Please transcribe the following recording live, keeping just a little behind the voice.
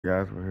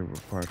Guys, we're here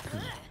for part 2.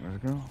 Let's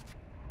go.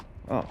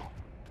 Oh.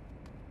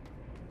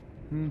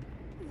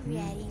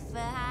 Ready for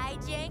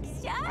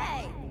hijinks,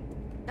 Joey?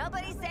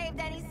 Nobody saved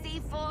any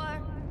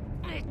C4?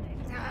 Good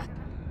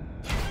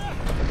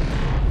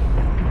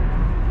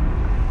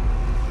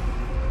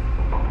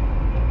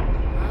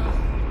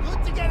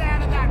to get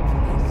out of that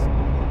place.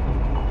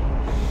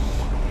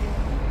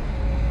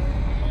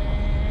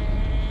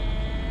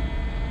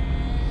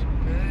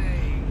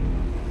 Hey.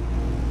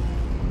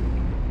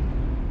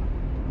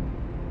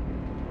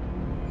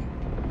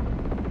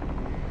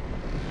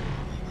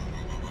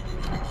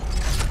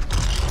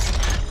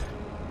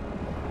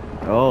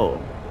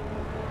 Oh.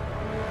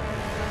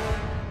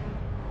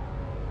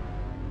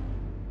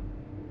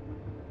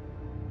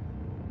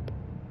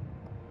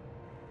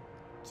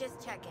 Just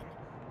checking.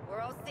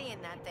 We're all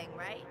seeing that thing,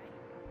 right?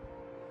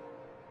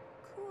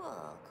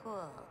 Cool,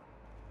 cool.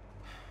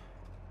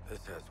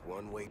 This has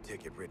one-way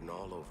ticket written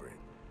all over it.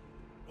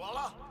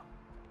 Voila!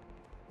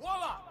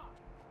 Voila!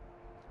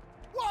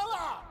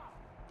 Voila!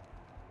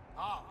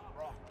 Oh,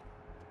 right.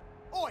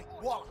 Oi,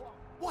 Walla,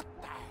 what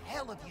the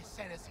hell have you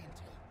sent us into?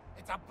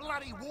 It's a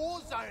bloody war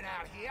zone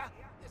out here.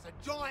 There's a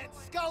giant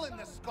skull in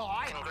the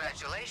sky.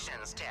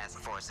 Congratulations, Task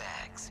Force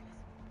X.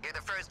 You're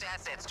the first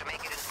assets to make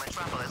it into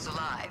Metropolis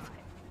alive.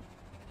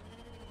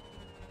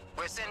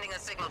 We're sending a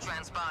signal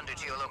transponder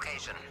to your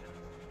location.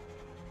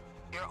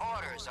 Your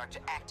orders are to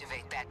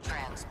activate that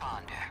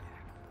transponder.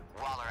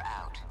 Waller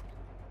out.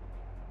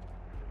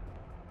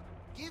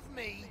 Give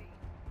me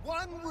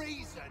one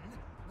reason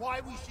why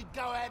we should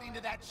go out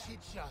into that shit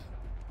show.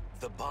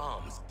 The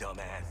bombs,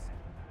 dumbass.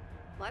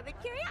 Morbid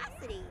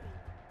curiosity.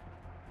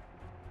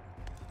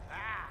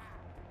 Ah,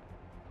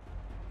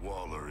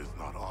 Waller is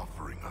not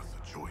offering us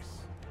a choice.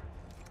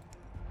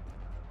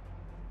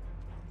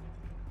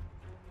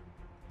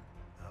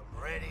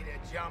 I'm ready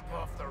to jump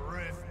off the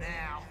roof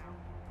now.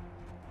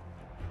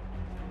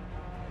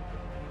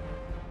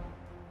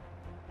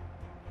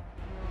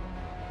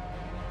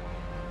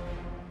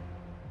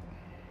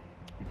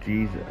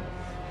 Jesus.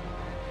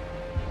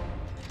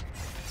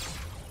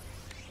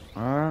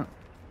 Alright.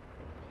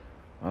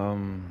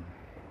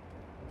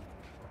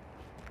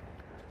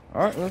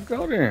 Alright, let's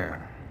go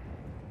there.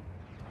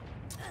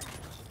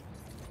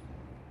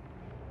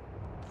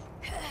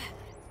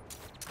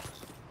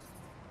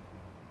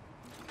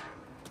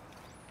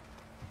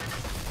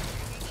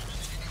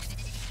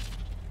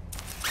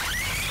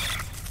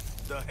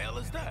 The hell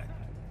is that?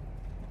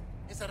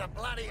 Is it a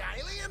bloody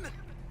alien?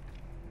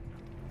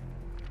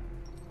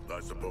 I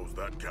suppose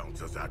that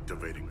counts as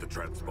activating the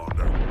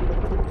transponder.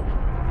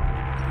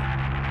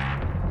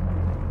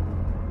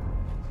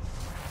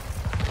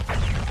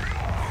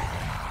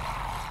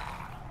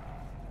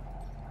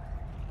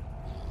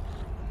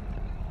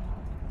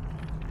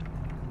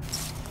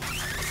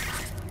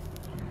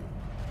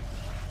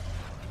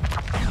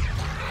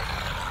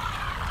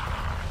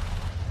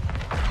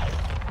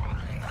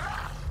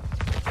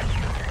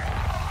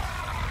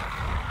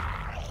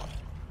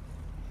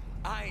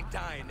 I ain't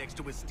dying next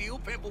to a steel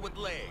pimple with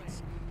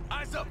legs.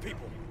 Eyes up,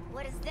 people.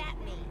 What does that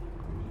mean?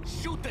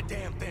 Shoot the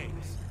damn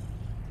things.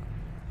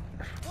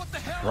 What the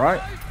hell Right.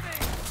 are those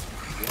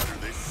things? Why do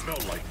they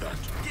smell like that?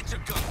 Get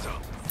your guns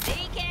up.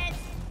 See, kids?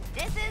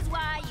 This is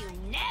why you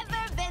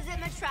never visit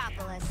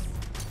Metropolis.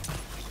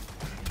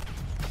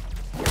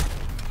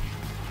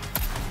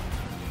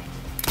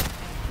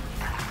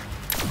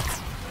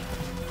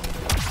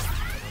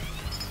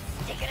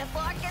 Sticking a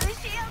fork in the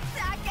shield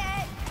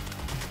socket.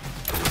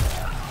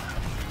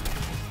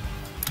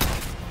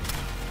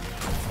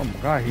 Oh my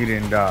god, he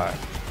didn't die.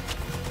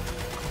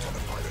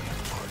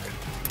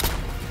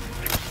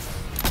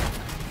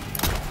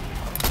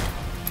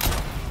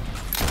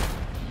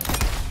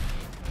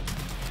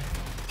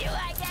 Do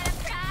I get a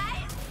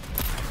prize?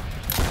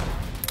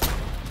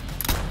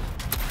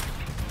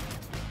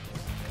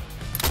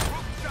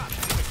 Group shot.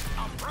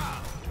 I'm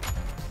proud.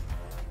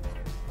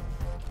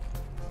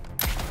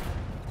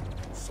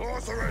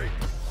 Sorcery!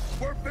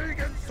 We're being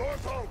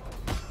ensorcelled!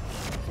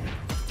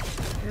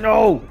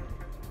 No!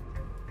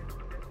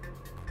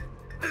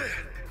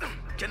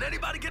 Can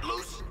anybody get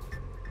loose?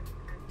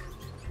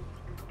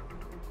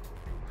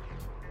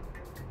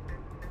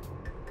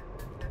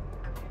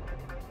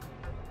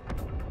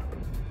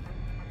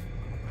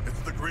 It's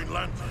the Green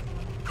Lantern,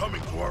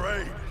 coming to our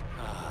aid.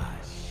 Ah,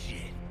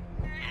 shit.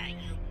 Ah,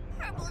 you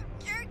purple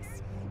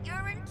jerks.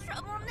 You're in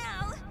trouble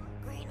now.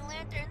 Green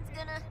Lantern's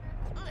gonna...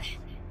 Ugh,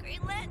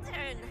 Green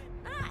Lantern.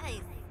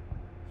 Nice.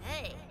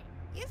 Hey,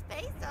 your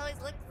face always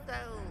looks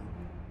so...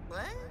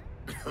 What?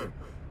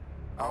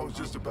 I was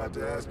just about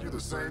to ask you the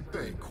same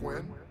thing,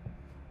 Quinn.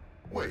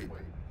 Wait,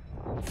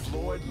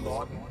 Floyd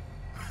Lawton?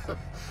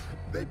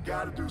 They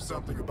gotta do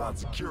something about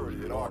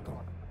security at Arkham.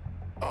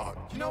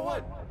 You know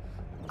what?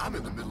 I'm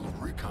in the middle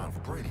of recon for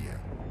Brainiac.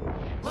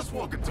 Let's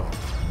walk and talk.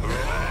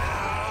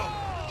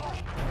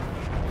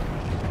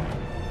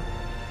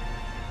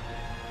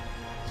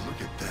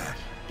 Look at that.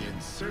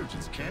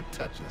 Insurgents can't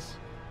touch us.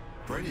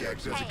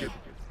 Brainiac says it Hey, get...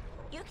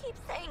 you keep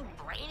saying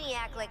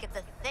Brainiac like it's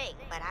a thing,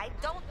 but I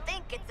don't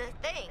think it's a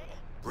thing.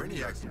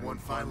 Brainiac's the one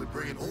finally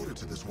bringing order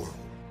to this world,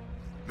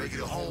 making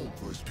a home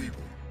for his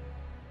people.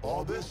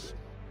 All this,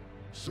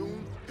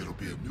 soon it'll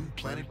be a new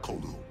planet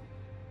Colu.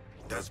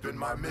 That's been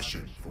my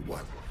mission for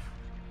what,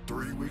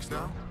 3 weeks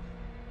now?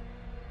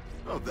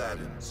 Of that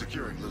and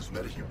securing loose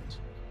metahumans.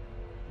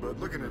 But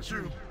looking at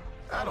you,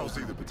 I don't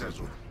see the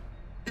potential.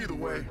 Either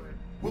way,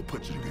 we'll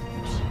put you to good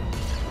use.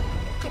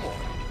 Come on.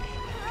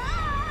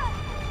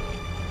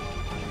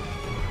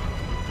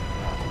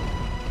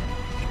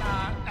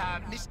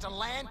 Mr.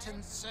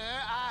 Lantern, sir,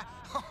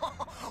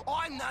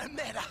 I'm no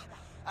matter.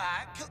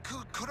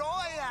 Could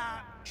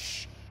I,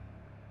 Shh.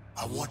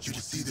 I want you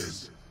to see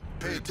this.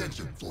 Pay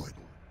attention, Floyd.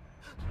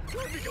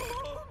 Let me go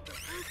home,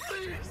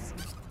 please.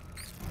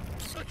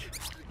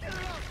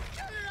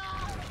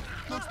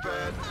 Looks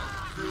bad,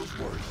 feels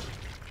worse.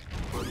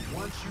 But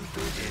once you've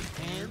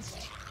been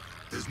enhanced,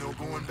 there's no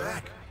going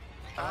back.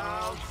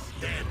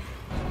 Outstanding.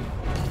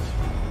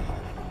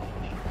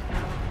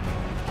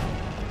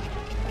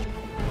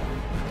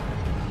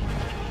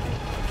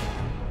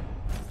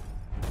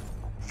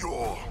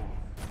 You're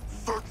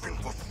searching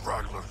for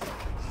stragglers.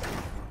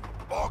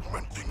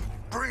 Augmenting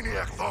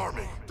Brainiac's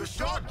army. The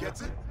Shard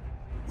gets it.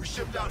 We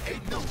shipped out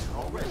 8 notes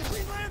already.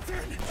 Green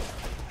Lantern!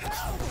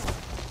 Help!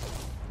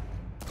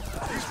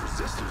 These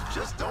resistors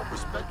just don't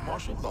respect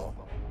martial law.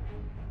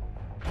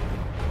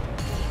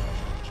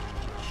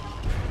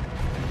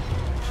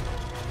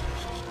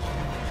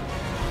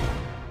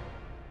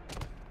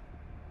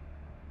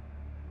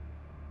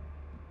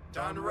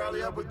 Time to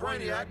rally up with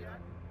Brainiac.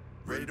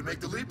 Ready to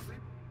make the leap?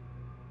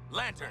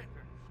 Lantern,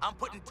 I'm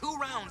putting 2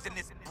 rounds in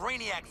this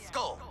Brainiac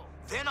skull.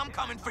 Then I'm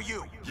coming for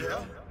you.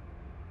 Yeah?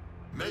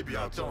 Maybe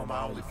I'll tell him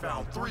I only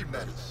found 3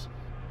 metas.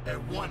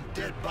 And 1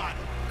 dead body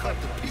cut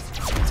to pieces.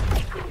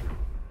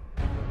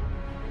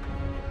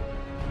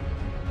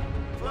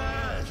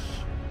 Flash!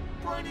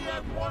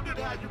 Brainiac wondered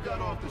how you got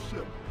off the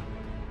ship.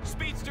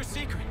 Speedster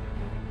secret.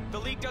 The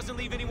League doesn't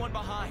leave anyone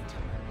behind.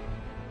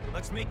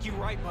 Let's make you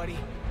right, buddy.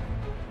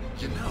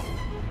 You know,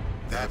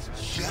 that's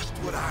just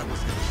what I was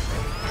gonna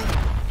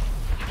say.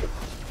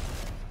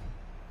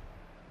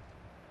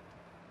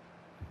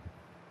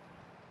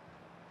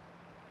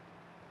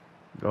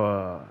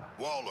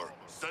 Waller,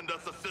 send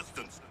us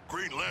assistance.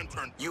 Green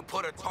Lantern. You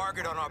put a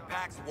target on our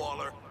backs,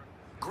 Waller.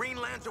 Green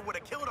Lantern would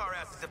have killed our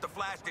asses if the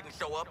Flash didn't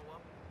show up.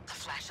 The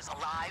Flash is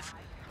alive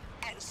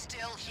and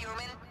still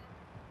human.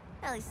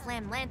 Well, he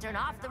slammed Lantern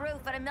off the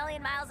roof at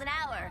 1,000,000 miles an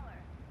hour.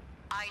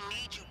 I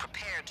need you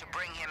prepared to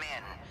bring him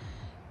in.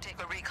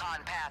 Take a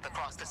recon path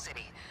across the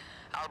city.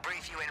 I'll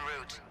brief you en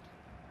route.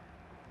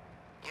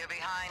 You're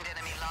behind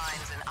enemy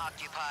lines in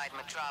occupied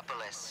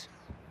Metropolis.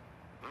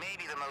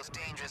 Maybe the most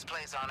dangerous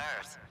place on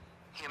Earth.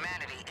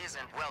 Humanity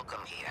isn't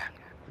welcome here.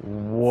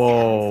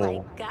 Whoa. Sounds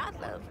like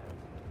Gotham.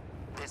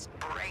 This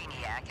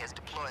Brainiac has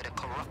deployed a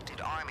corrupted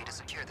army to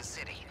secure the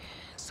city.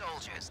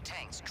 Soldiers,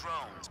 tanks,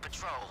 drones,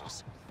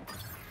 patrols.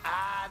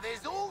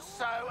 there's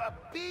also a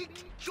big,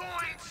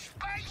 giant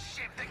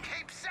spaceship that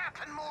keeps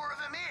zapping more of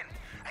them in.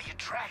 Are you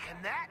tracking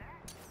that?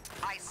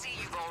 I see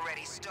you've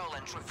already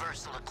stolen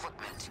traversal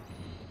equipment.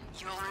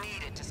 You'll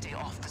need it to stay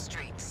off the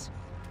streets.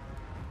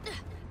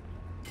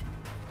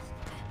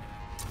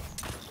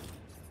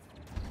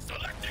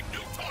 Selecting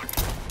new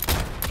target.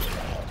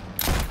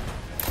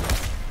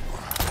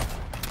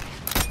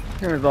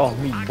 Here's all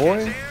me,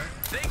 boy.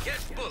 They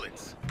catch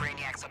bullets.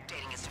 Brainiac's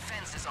updating his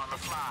defenses on the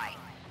fly.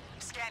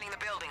 Scanning the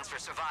buildings for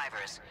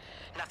survivors.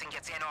 Nothing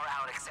gets in or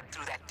out except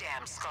through that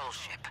damn skull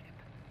ship.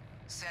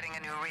 Setting a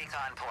new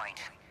recon point.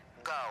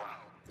 Go.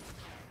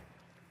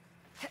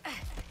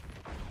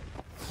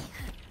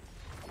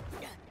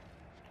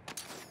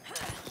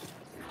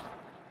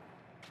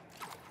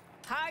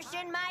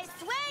 Harshen my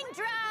swing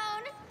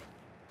drone!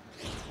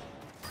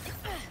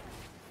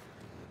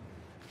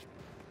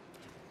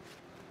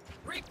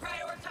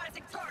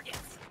 Reprioritizing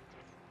targets.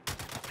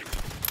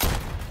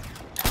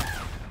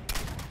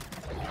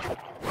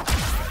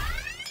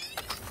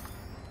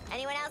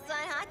 Anyone else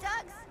want hot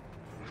dogs?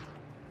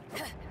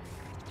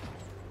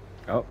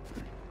 Oh.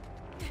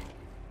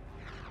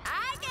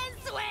 I can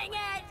swing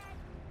it!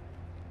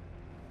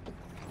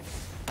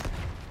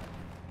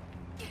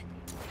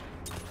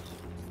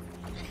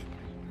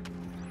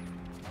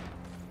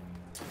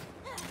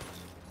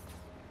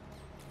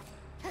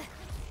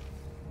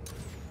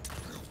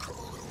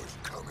 Colo is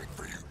coming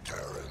for you,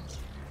 Terrans.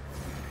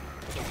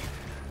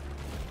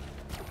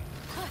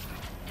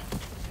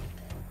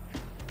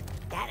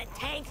 Got a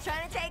tank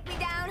trying to take me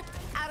down?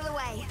 Out of the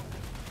way.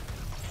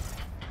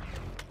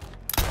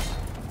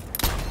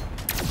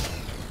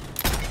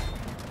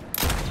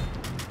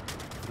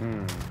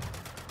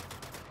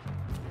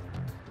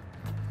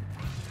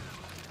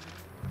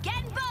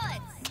 Getting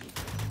bullets!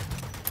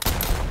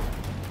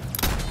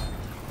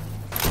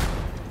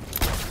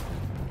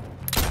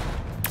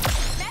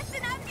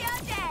 Messing up your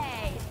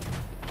day!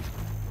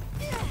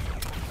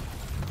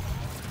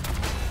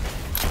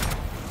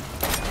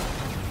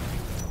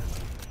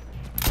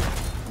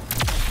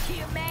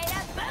 You made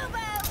a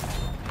boo-boo!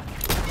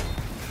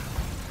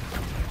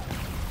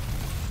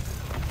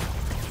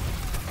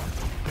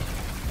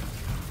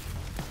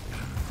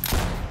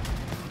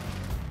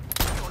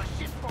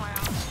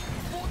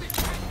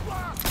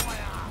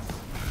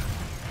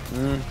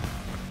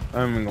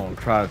 I'm even gonna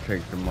try to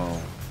take them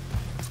all.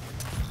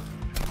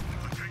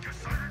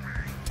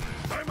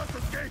 I must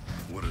escape!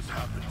 What has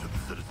happened to the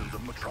citizens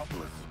of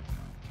Metropolis?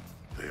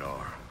 They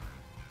are...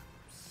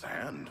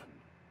 sand?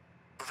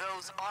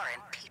 Those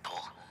aren't people.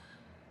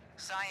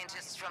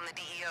 Scientists from the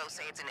DEO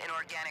say it's an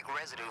inorganic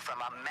residue from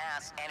a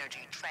mass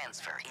energy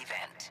transfer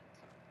event.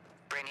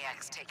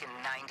 Brainiac's taken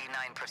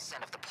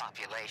 99% of the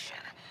population.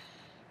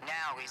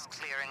 Now he's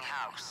clearing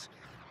house.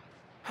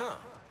 Huh.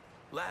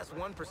 Last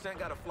 1%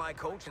 got a fly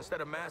coach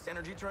instead of mass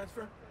energy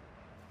transfer?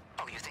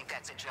 Oh, you think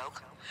that's a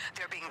joke?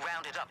 They're being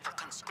rounded up for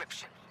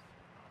conscription.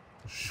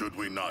 Should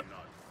we not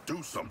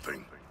do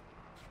something?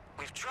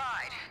 We've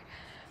tried.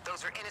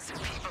 Those are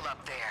innocent people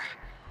up there.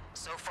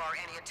 So far,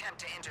 any attempt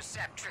to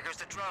intercept triggers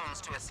the drones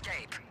to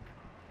escape.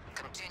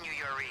 Continue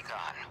your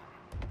recon.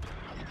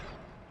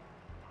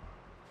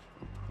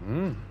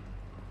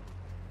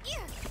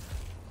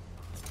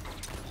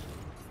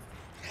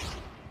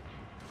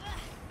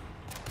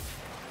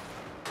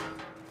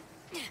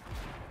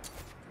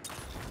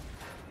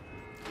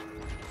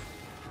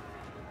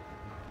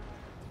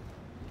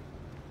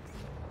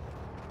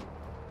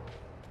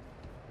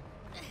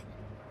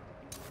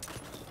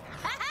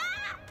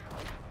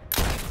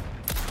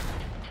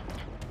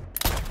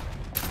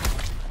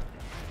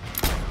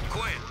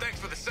 Quinn, thanks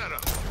for the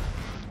setup.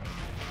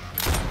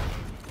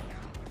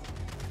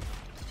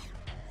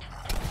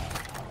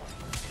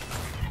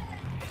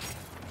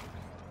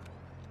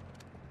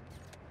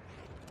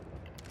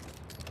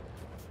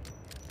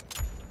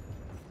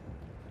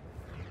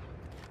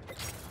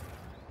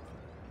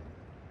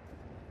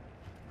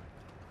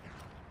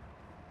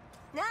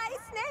 Nice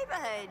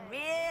neighborhood,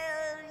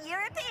 real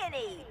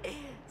European-y.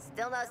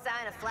 Still no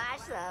sign of Flash,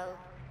 though.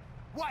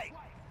 Wait,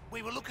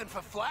 we were looking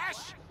for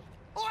Flash?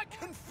 I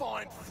can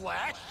find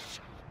Flash.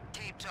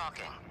 Keep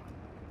talking.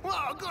 Well,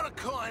 I've got a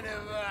kind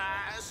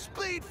of,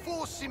 Speed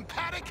Force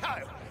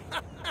simpatico.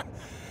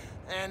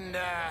 and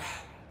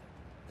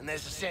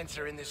there's a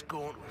sensor in this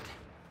gauntlet.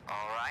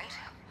 All right.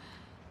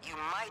 You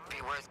might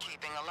be worth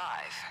keeping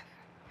alive.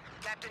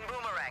 Captain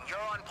Boomerang,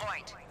 you're on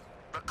point.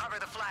 Recover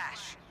the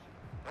Flash.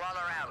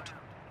 Waller out.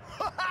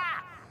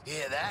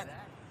 Hear that?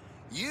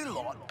 You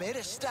lot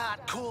better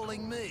start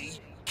calling me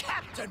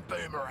Captain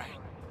Boomerang.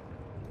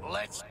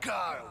 Let's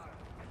go.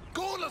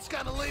 Gauntlet's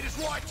gonna lead us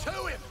right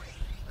to him.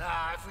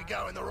 If we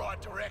go in the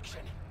right direction.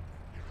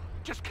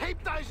 Just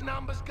keep those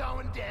numbers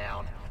going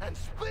down, and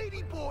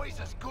Speedy Boy's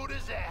as good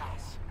as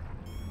ours.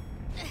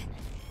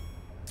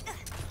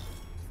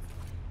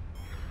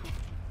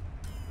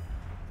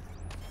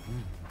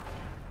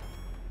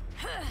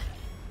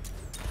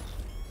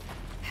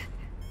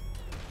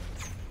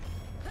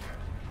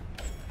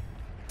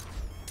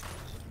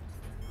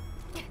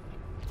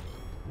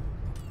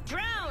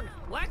 Drone,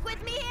 work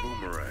with me here?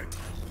 Boomerang,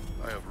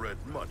 I have read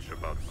much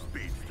about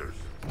speedsters.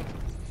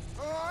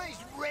 Oh, he's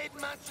read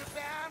much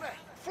about it.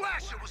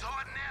 Flasher was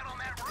hiding out on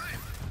that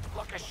roof.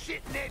 Like a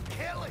shit Ned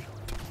Kelly.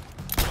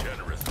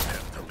 Generous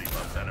attempt to leave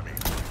us enemies.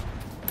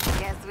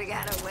 Guess we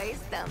gotta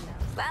waste them.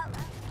 Well,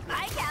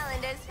 my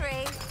calendar's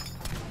free.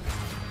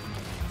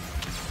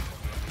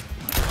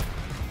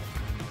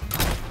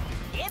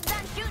 Dibs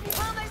on shooting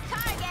Boomer's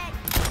target.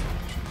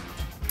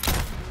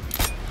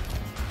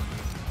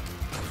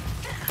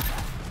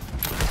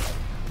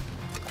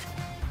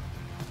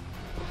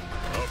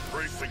 A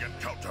bracing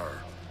encounter.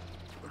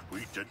 But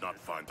we did not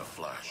find the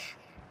Flash.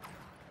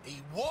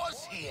 He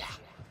was here.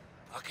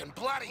 I can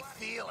bloody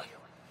feel it.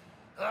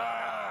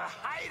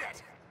 Hate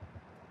it.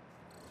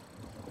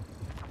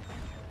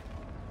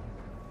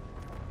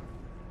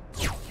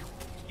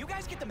 You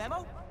guys get the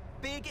memo?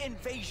 Big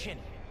invasion.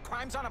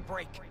 Crime's on a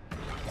break.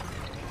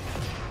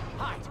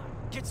 Hide.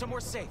 Get somewhere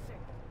safe.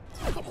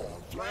 Come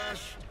on,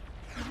 Flash.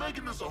 You're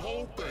making this a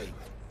whole thing.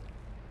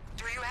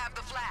 Do you have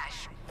the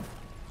Flash?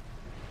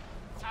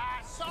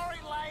 Sorry,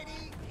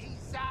 lady.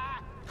 He's,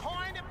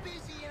 kind of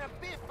busy in a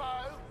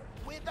biffo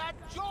with a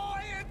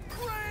giant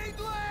Green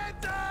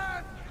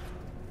Lantern!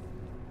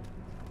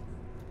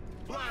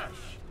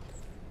 Flash,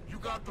 you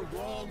got the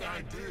wrong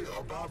idea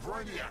about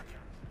Brainiac.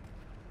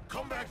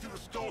 Come back to the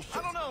Skull Ship.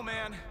 I don't know,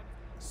 man.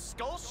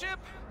 Skull Ship?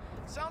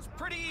 Sounds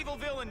pretty evil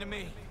villain to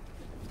me.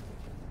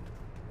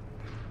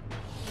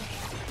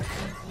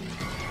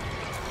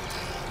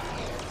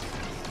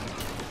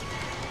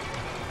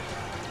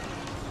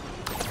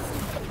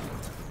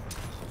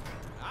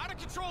 Out of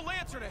control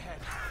Lantern ahead.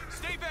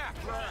 Stay back.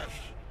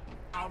 Flash,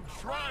 I'm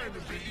trying to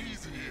be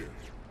easy here.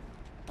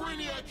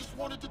 Brainiac just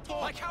wanted to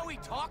talk. Like how he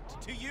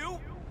talked to you?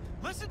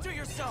 Listen to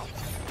yourself.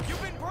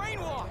 You've been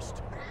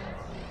brainwashed.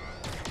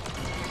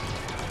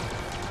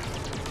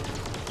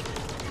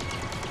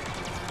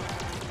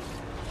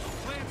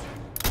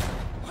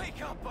 Lantern,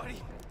 wake up,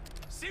 buddy.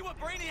 See what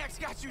Brainiac's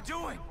got you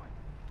doing.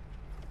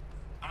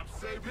 I'm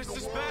saving This the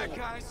is world. bad,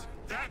 guys.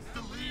 That's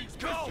the League's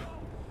Go! mission.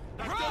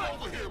 Now Run! get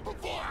over here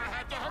before I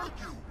have to hurt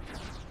you.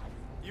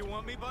 You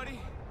want me, buddy?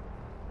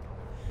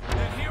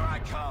 Then here I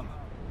come.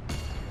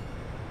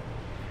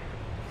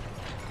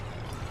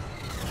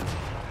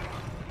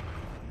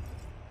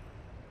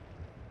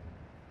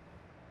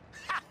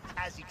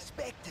 As expected.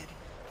 expected,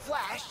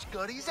 Flash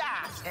got his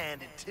ass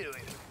handed to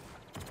him.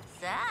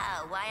 So,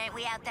 why aren't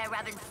we out there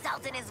rubbing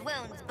salt in his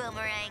wounds,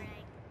 Boomerang?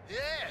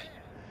 Yeah,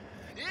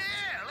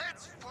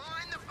 let's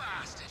find the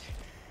bastard.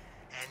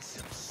 And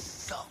some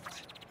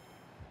salt.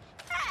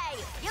 Hey,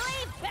 you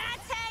leave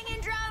bats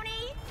hanging,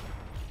 Droney?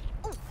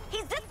 Ooh,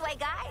 he's this way,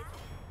 guys.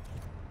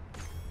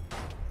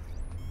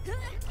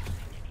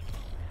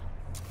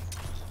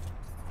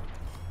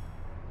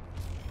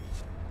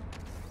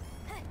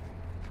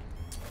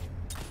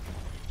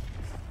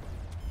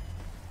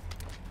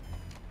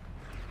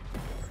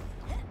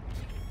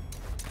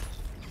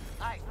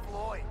 Hey,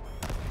 Floyd,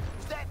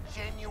 is that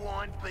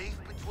genuine beef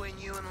between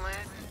you and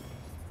Lantern?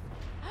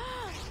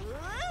 Ooh,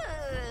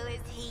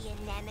 is he your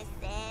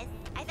nemesis?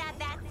 I thought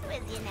Bats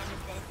was your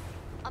nemesis.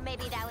 Or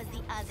maybe that was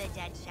the other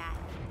Deadshot.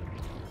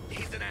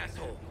 He's an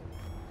asshole.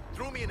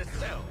 Threw me in a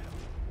cell.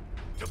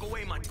 Took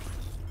away my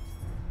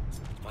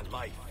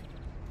life.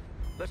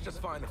 Let's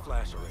just find the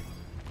Flash already.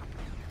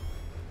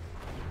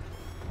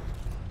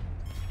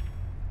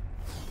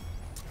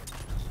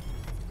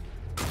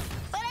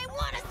 But I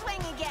want to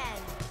swing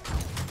again!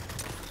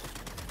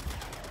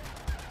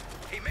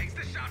 He makes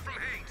the shot from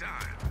hang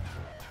time.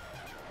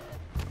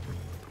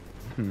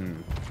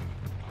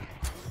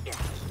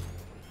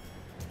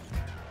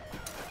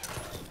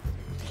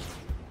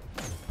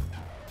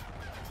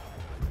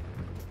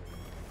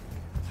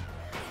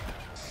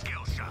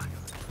 Skill shot.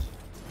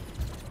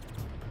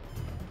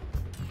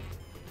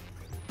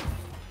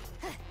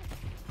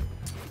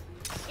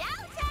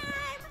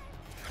 Showtime!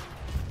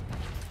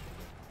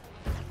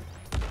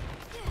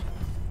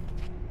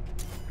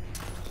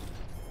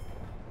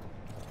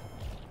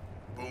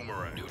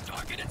 Boomerang. New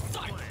target in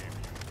sight!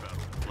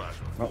 Flash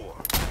 4.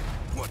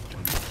 What can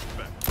you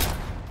expect?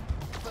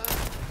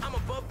 I'm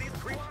above these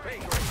creeps' pay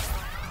grade.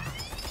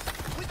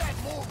 We've had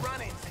more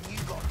run-ins than you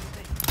got,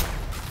 Steve.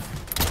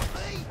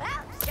 Me?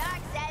 Well,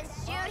 Shark says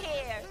shoot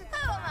here.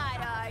 Who am I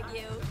to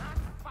argue?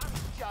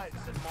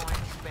 Jokes at my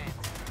expense.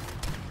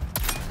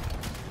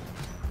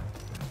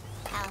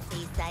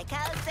 Healthy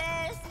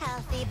psychosis,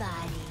 healthy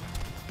body.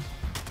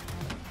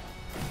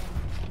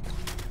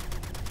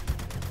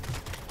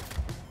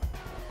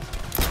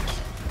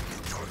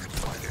 Target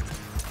sighted.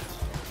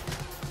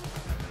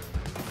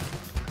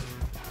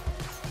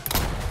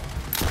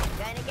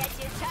 Gonna get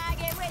your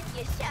target with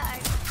you,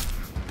 Shark.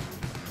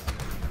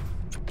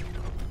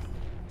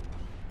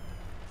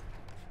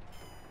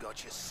 Got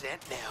you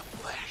sent now,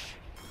 Flash.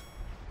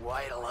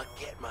 Wait till I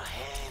get my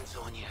hands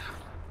on you.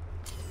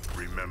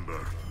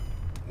 Remember,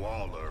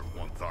 Waller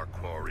wants our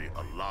quarry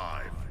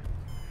alive.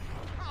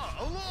 Oh,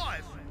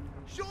 alive!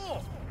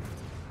 Sure!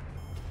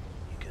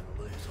 You can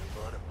lose a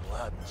lot of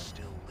blood and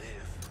still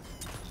live.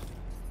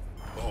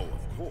 Oh,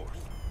 of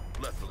course.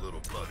 Less a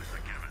little blood is a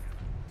given.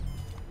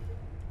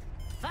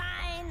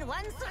 Fine,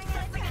 one swing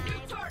at a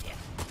time. Target!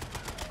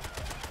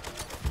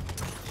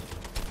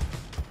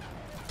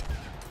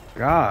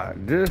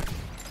 God, this.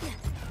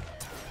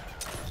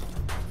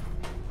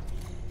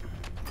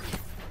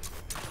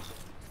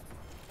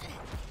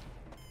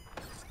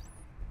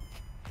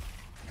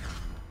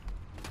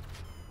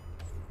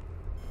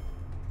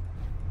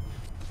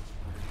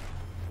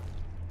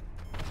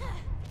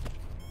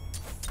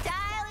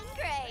 Style and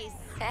grace.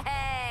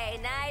 Hey,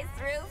 nice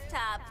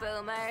rooftop,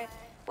 Boomer.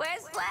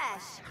 Where's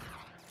Flash?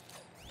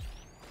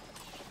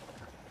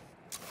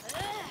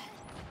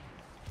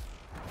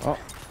 Oh,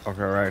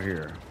 okay, right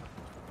here.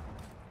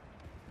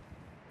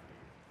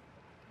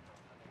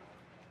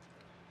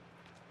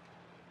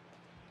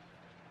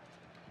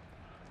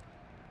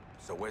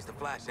 So where's the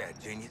Flash at,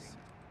 genius?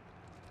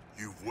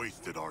 You've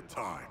wasted our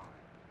time.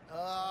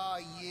 Oh,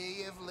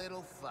 ye of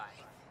little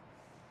faith.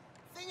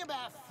 Thing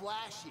about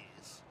Flash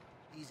is,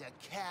 he's a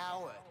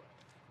coward.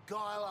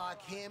 Guy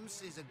like him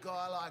sees a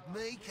guy like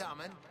me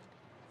coming,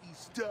 he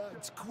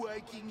starts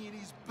quaking in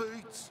his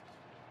boots.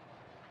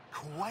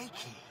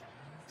 Quaking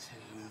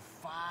too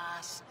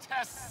fast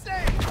to see!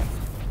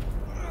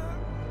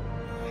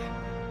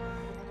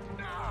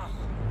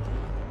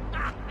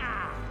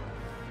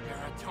 Your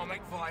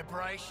atomic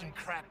vibration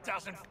crap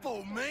doesn't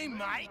fool me,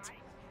 mate!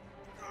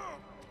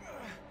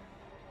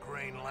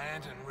 Green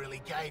Lantern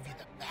really gave you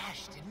the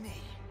bash, didn't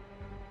he?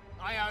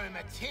 I owe him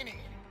a tinny,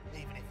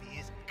 even if he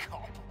isn't a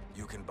cop.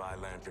 You can buy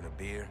Lantern a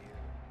beer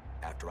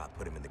after I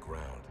put him in the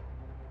ground.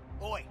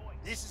 Oi,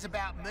 this is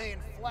about me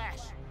and Flash.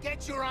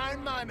 Get your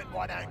own moment,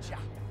 why don't ya?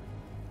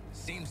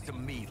 Seems to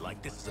me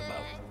like this is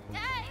about...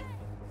 Hey!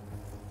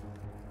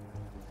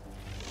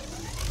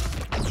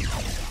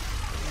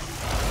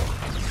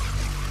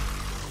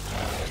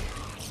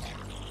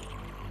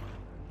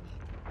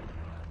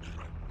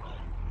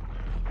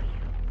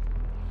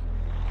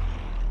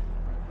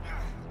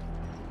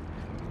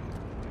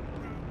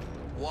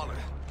 Waller,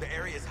 the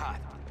area's hot.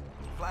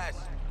 Flash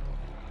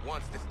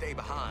wants to stay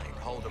behind,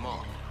 hold him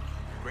off.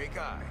 Great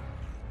guy.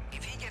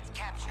 If he gets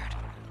captured,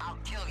 I'll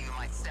kill you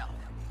myself.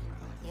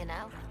 You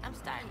know, I'm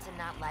starting to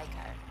not like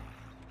her.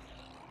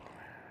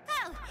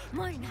 Oh,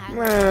 more than hard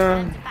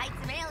Man. to fight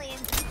some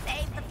aliens and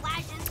save the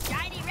Flash's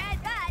shiny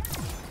red butt.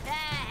 The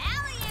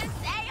hell you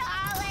say,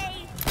 Holly?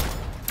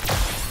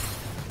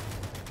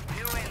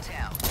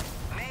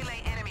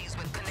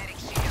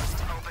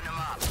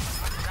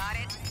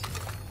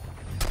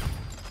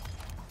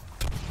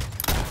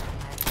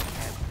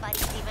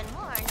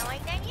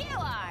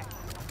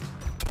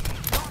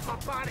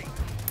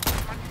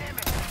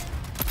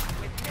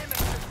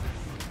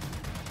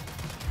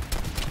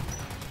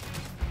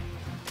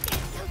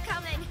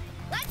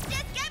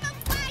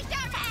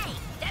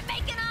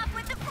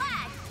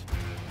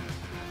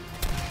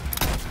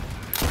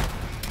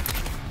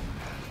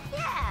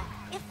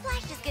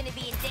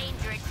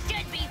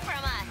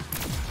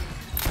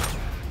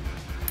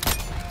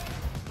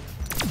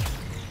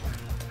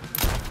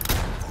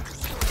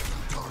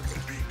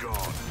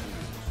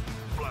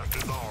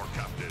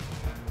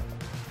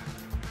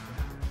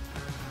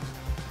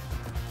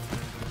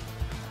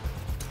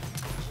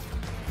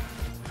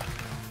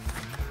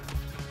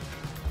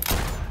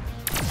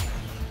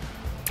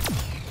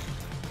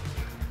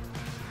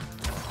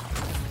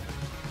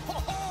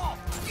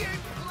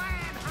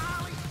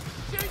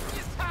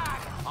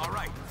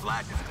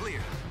 clear.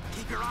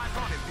 Keep your eyes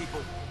on him,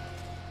 people.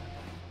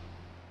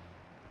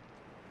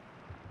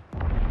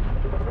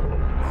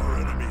 Our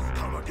enemies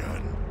come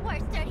again.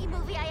 Worst dirty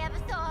movie I ever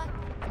saw.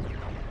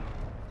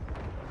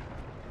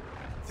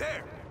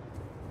 There!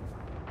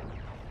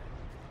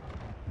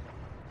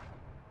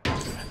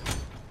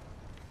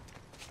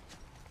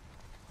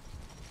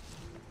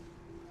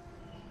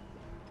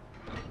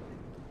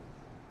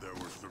 There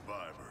were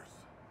survivors.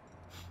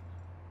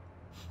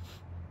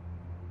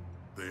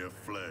 They have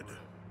fled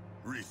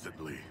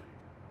recently,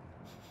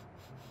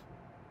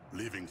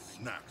 leaving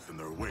snacks in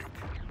their wake.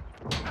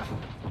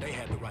 They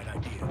had the right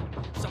idea.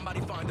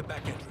 Somebody find the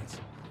back entrance.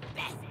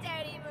 Best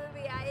dirty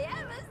movie I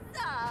ever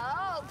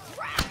saw. Oh,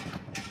 crap!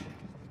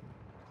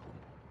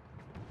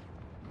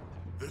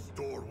 This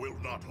door will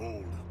not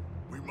hold.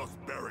 We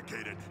must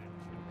barricade it.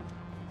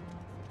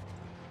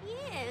 You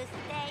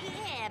stay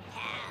here,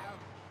 pal.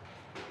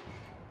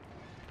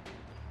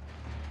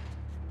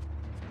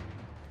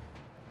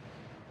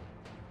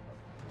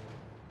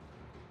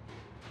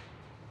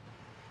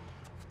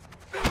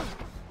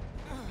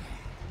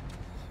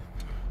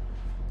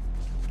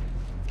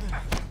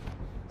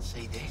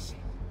 See this?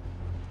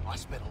 I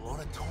spent a lot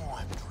of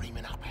time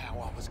dreaming up how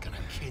I was gonna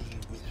kill you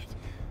with it.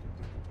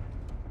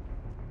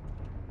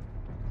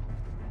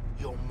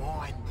 You're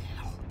mine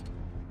now,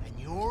 and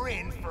you're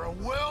in for a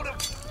world of...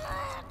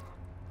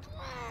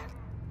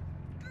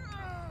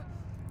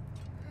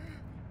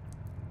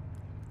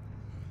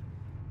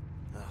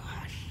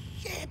 Ah,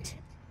 shit!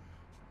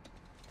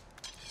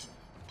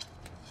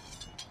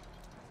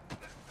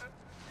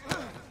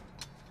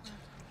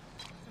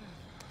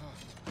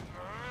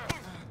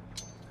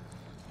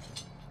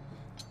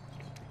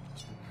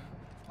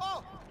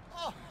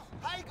 Oh,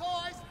 hey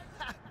guys!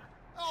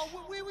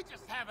 We were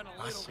just having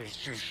a little... I say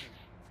shush.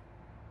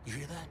 You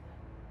hear that?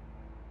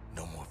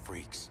 No more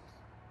freaks.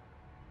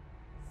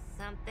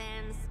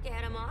 Something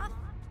scared him off?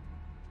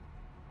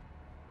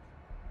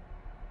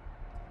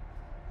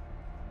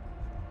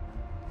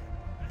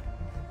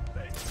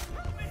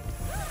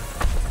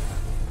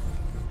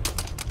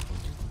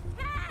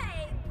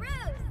 Hey,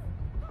 Bruce!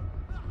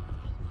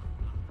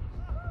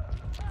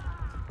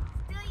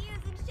 Still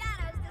using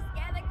shadows to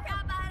scare the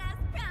crap out of us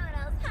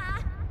criminals, huh?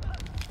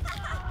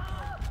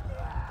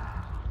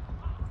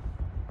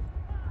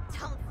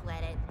 Don't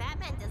sweat it.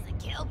 Batman doesn't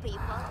kill people.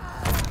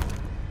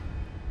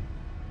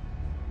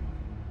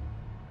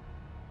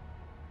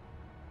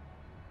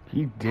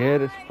 He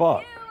dead as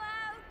fuck. Are you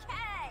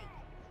okay?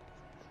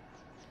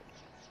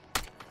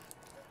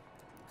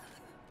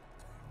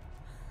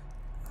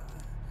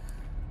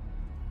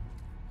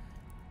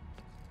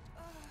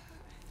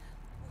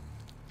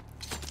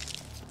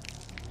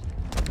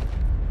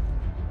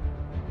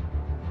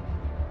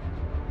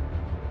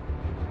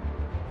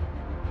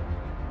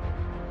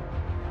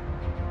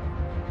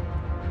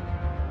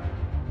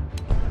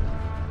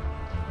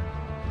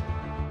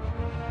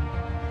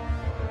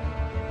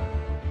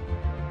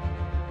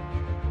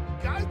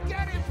 Go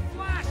get him,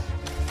 Flash!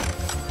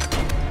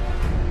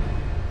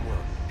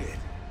 Well, dead.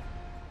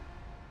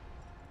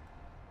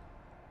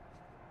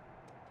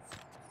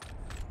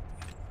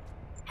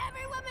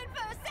 Every woman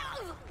for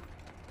herself!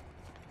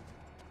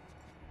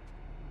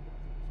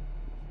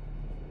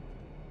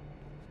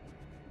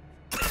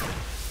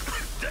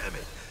 Damn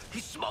it! He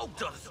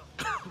smoked us!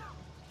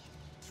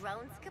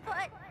 Drones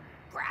kaput,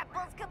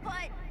 grapples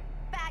kaput.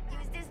 Bat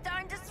used his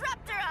darn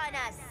disruptor on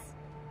us.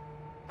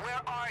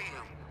 Where are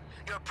you?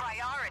 Your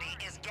priority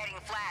is getting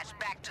Flash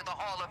back to the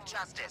Hall of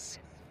Justice.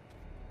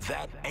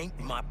 That ain't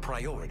my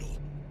priority.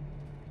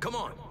 Come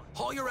on,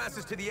 haul your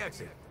asses to the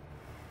exit.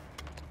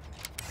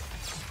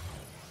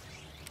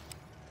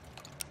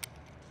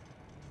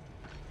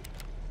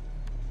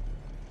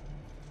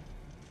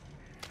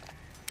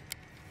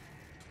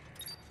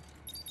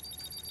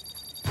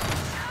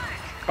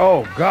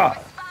 Oh God.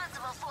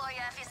 Responsible for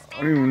you if you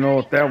I don't even know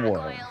what that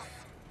was.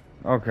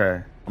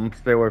 Okay, I'm gonna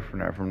stay away from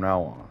that from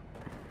now on.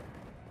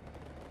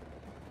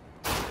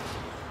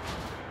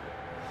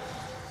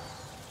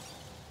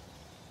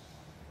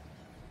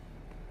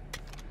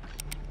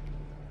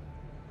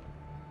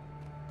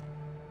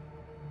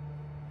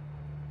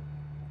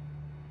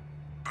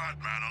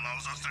 Batman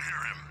allows us to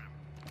hear him.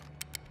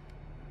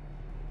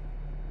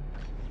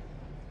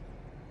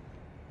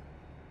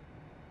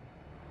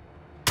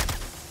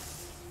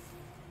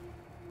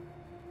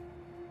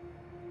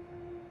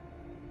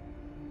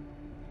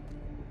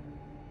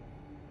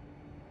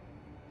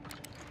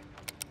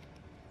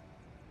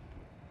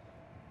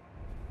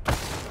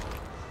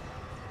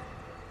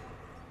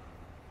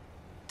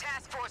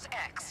 Task Force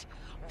X,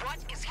 what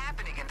is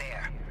happening in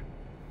there?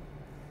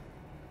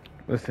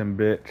 Listen,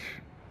 bitch.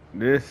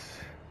 This...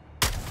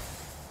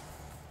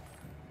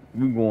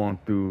 We going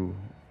through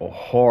a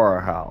horror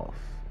house.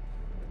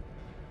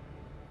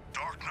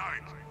 Dark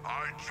Knight,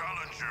 I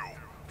challenge you.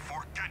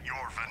 Forget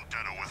your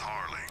vendetta with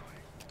Harley.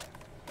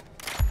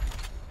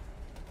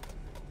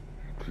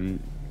 See,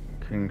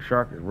 King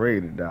Shark is ready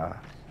to die.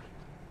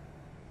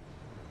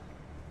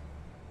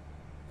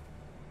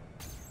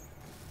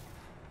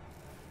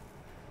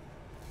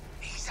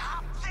 He's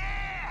up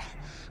there!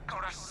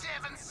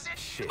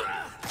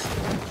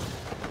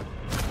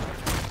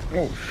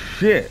 Oh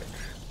shit.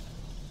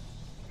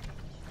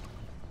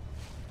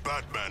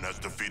 Batman has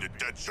defeated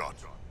Deadshot.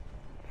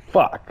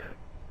 Fuck.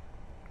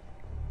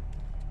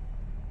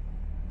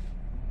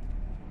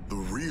 The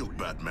real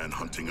Batman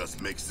hunting us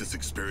makes this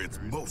experience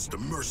most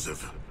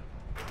immersive.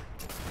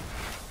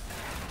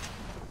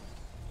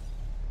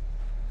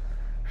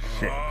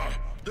 Shit.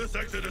 This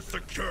exit is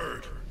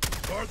secured.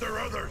 Are there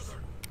others?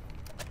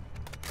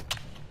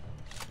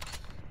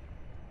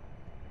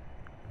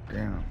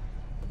 Damn.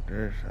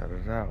 This shot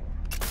is out.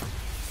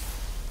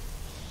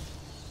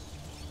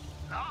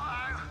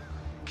 Uh-oh.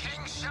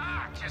 King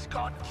Shark just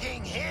got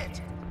King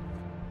hit.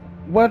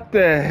 What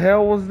the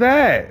hell was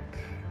that?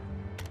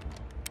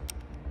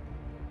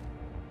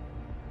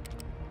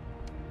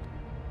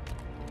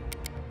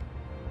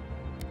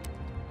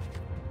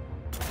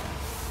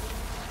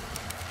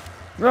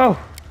 No.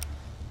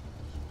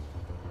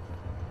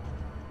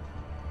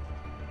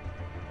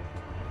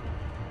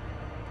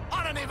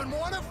 I don't even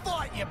want to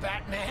fight you,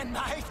 Batman,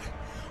 mate.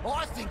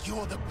 I think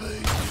you're the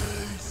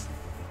beast.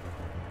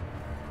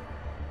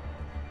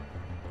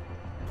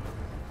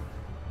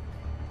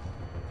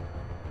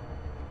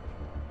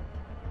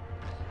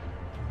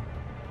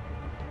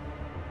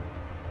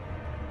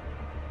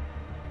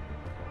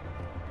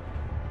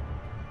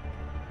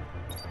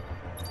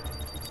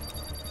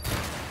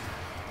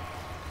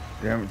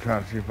 Damn it,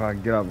 trying to see if I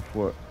can get out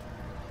before.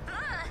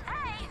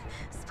 Hey,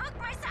 spooked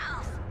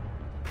myself.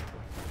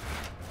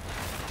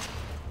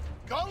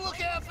 Go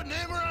look out for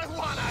numero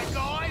 1, eh,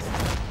 guys?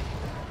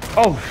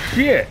 Oh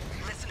shit!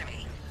 Listen to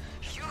me.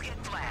 You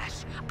get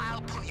Flash.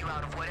 I'll pull you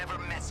out of whatever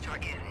mess you're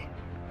in.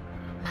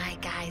 My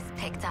guys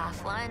picked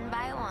off one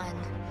by one.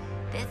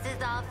 This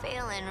is all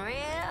feeling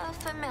real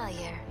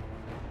familiar.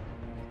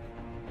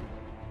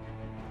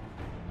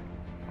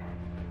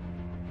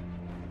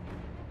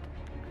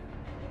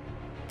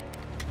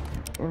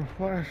 Where the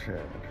Flash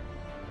at?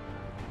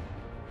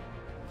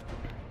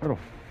 Where the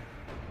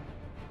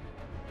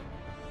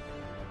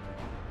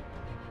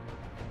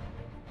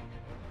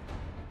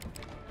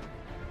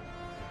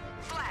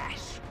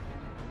Flash!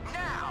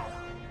 Now!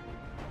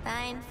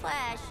 Find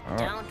Flash,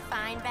 don't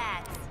find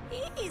bats.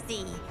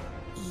 Easy.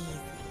 Easy.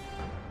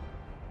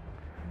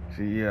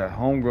 See, yeah,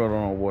 homegirl don't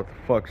know what the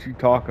fuck she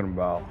talking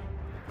about.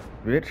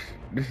 Bitch,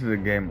 this is a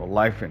game of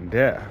life and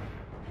death.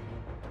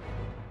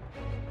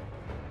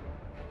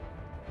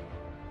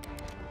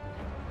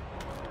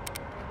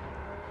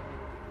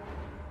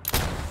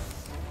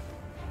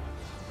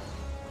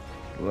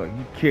 Look,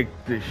 he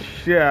kicked the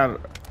shit out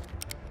of...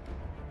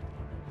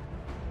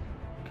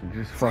 He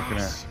just fucking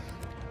ass.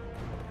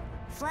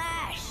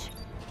 Flash!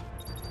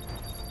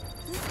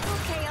 This is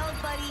okay,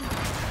 old buddy.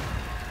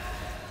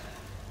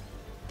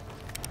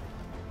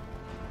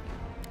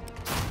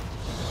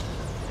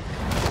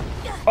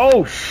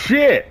 Oh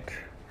shit!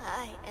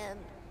 I am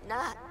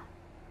not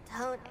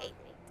donating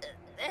to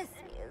this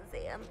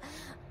museum.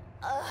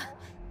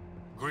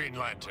 Green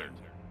Lantern,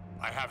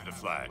 I have the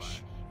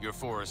Flash. Your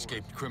 4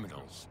 escaped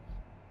criminals.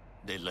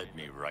 They led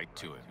me right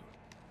to him.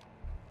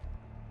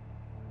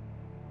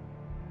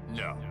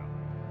 No,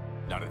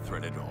 not a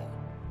threat at all.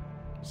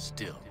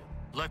 Still,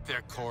 let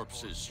their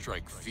corpses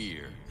strike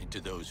fear into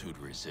those who'd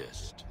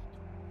resist.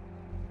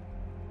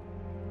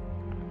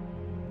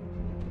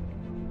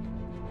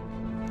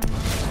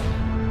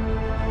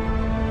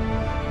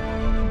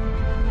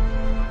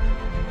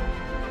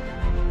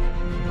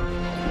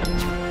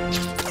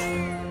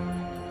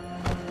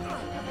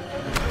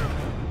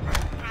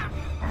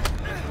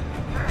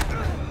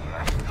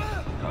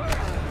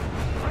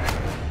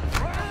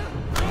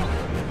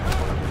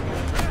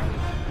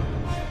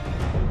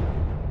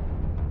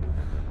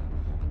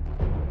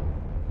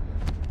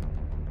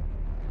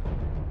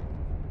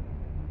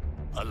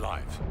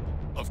 Alive.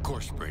 Of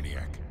course,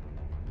 Brainiac.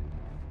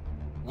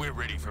 We're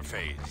ready for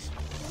phase.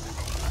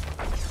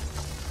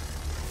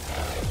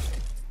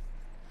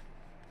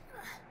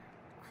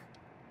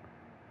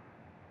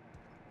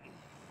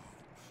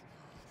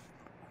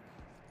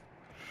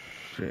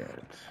 Shit.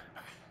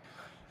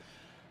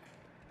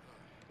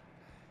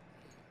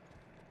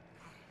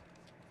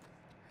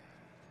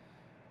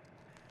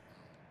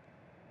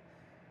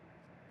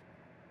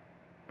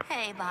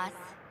 Hey, boss.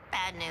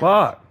 Bad news.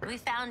 Fuck. We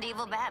found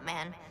evil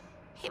Batman.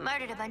 He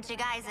murdered a bunch of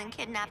guys and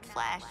kidnapped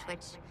Flash,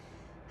 which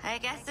I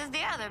guess is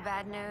the other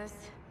bad news.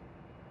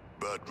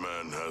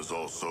 Batman has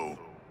also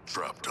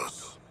trapped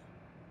us.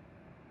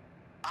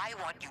 I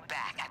want you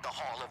back at the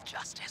Hall of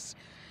Justice.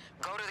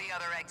 Go to the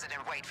other exit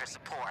and wait for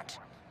support.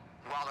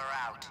 Waller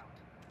out.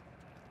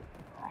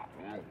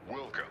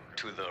 Welcome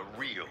to the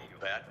real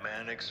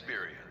Batman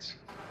experience.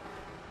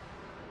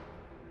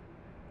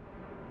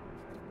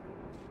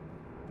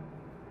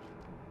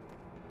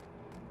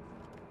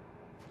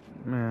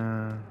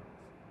 Man.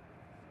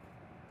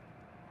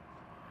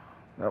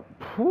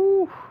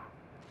 Whew.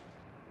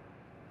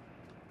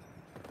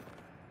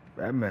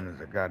 Batman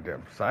is a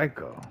goddamn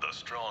psycho. The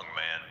strong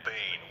man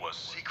Bane was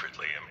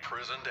secretly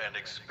imprisoned and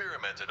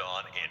experimented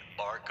on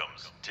in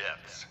Arkham's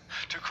depths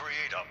to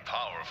create a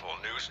powerful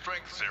new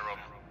strength serum,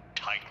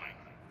 Titan.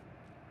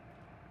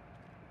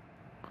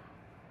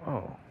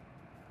 Oh.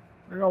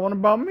 They got one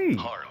about me.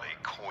 Harley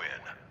Quinn.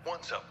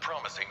 Once a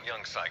promising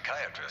young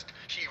psychiatrist,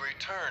 she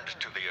returned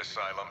to the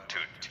asylum to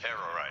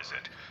terrorize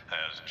it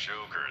as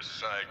Joker's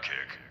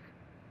sidekick.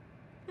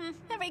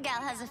 Every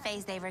gal has a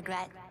phase they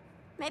regret.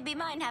 Maybe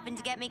mine happened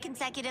to get me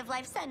consecutive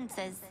life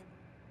sentences.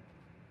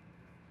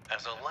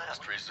 As a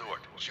last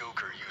resort,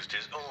 Joker used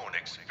his own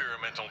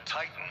experimental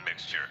Titan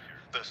mixture.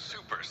 The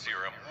super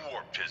serum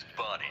warped his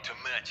body to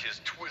match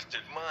his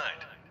twisted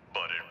mind.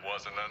 But it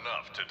wasn't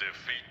enough to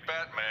defeat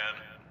Batman.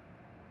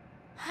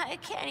 I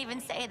can't even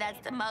say that's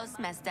the most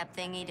messed up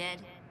thing he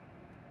did.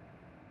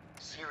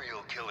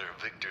 Serial killer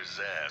Victor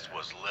Zsasz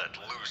was let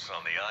loose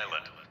on the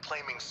island,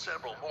 claiming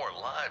several more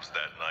lives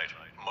that night,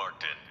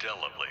 marked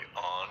indelibly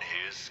on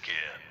his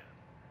skin.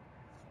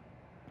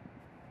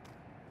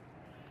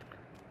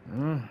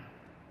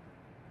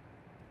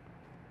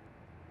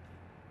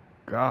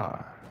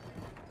 God.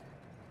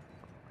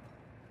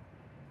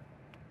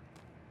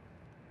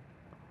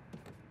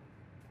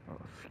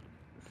 Oh,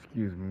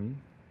 excuse me.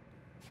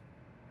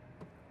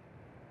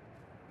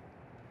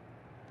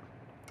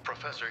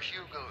 Professor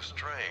Hugo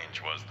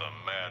Strange was the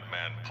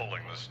madman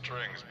pulling the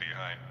strings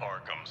behind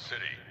Arkham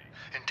City.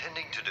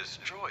 Intending to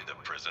destroy the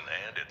prison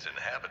and its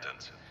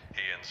inhabitants,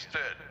 he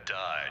instead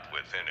died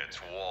within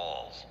its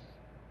walls.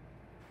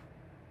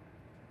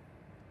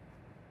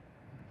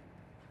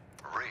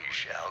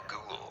 Ra's al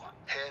Ghul,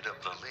 head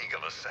of the League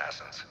of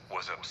Assassins,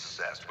 was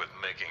obsessed with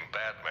making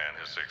Batman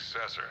his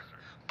successor.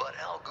 But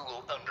Al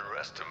Ghul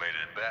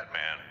underestimated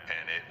Batman,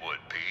 and it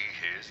would be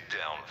his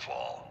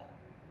downfall.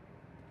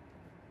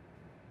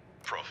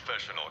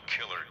 Professional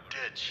killer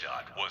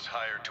Deadshot was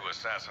hired to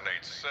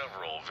assassinate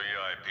several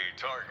VIP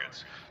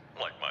targets,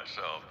 like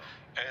myself,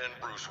 and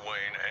Bruce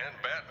Wayne and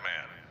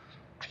Batman.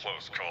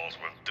 Close calls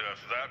with death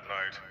that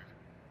night.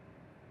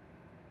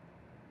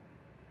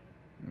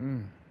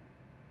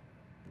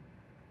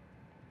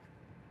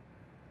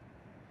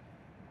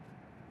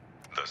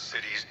 The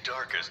city's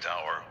darkest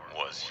hour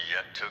was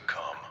yet to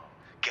come.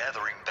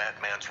 Gathering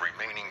Batman's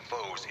remaining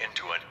foes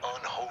into an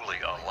unholy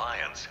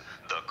alliance,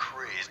 the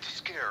crazed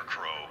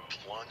Scarecrow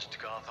plunged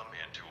Gotham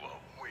into a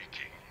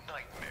waking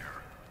nightmare.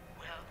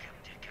 Welcome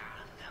to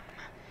Gotham,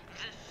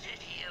 the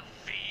city of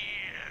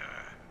fear.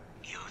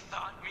 You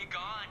thought me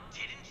gone,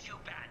 didn't you,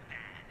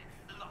 Batman?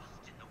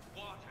 Lost in the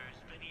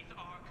waters beneath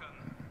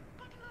Arkham.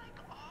 But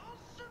like all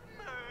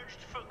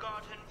submerged,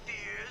 forgotten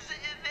fears,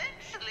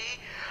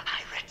 eventually I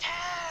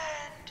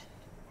returned.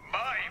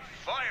 My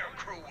fire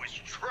crew was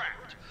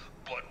trapped,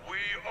 but we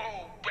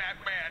owe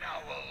Batman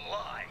our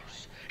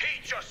lives. He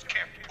just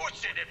kept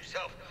pushing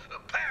himself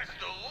past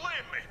the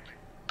limit.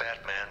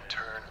 Batman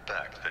turned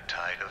back the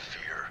tide of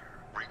fear,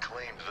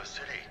 reclaimed the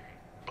city,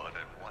 but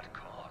at what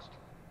cost?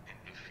 In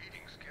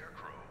defeating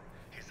Scarecrow,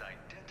 his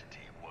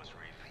identity was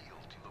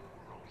revealed to the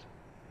world.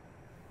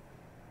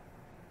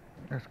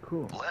 That's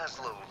cool.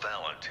 Laszlo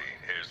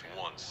Valentine is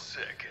one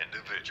sick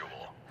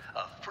individual.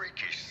 A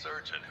freakish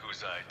surgeon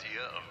whose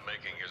idea of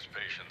making his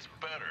patients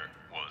better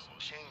was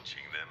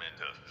changing them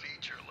into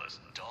featureless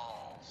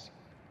dolls.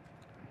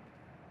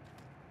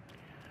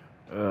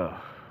 Ugh.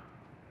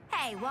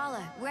 Hey,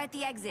 Waller, we're at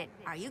the exit.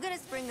 Are you gonna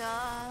spring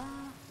Ah,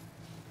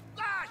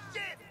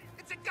 shit!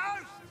 It's a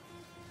ghost!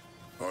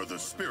 Are the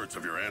spirits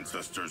of your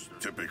ancestors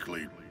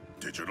typically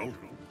digital?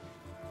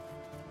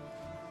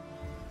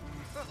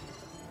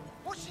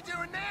 What's she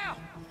doing now?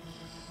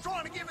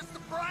 Trying to give us the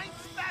brain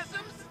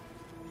spasms?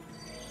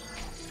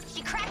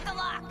 She cracked the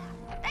lock.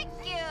 Thank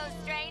you,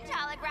 strange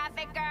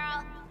holographic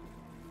girl.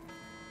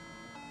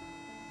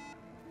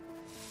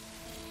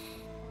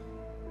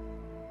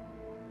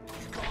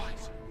 You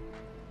guys,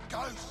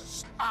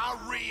 ghosts are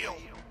real.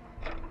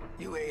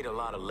 You ate a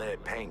lot of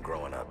lead paint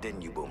growing up,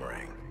 didn't you,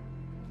 Boomerang?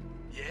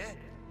 Yeah?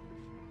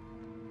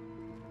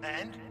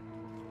 And?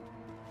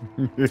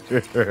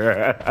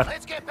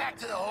 Let's get back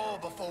to the hall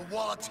before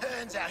Waller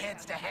turns our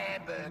heads to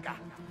hamburger.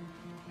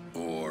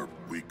 Or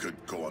we could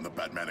go on the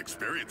Batman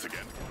experience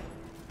again.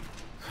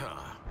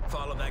 Huh.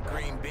 Follow that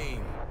green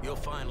beam. You'll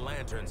find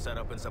lanterns set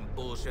up in some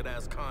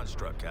bullshit-ass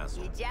construct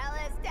castle. You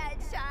jealous,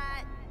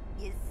 Deadshot?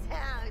 You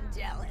sound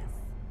jealous.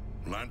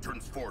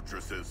 Lantern's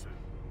fortress is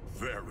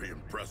very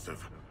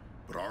impressive,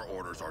 but our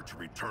orders are to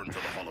return to the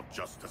Hall of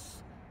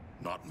Justice,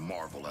 not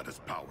marvel at his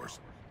powers.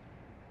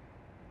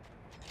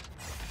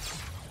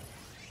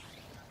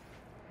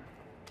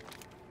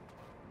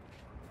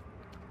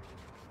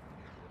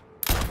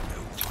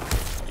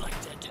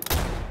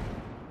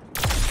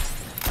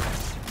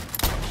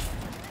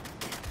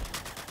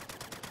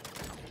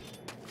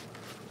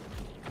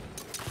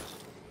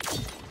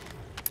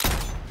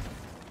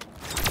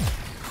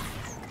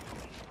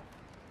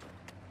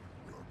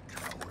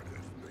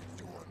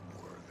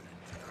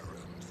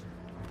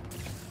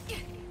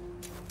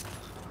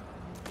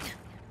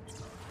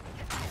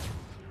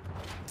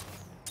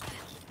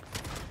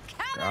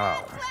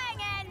 God.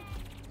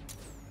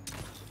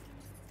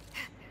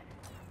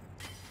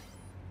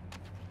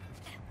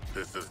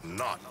 This is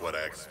not what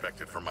I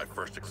expected from my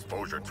first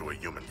exposure to a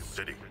human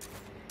city.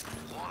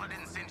 Waller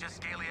didn't send your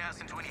scaly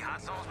ass into any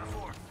hot zones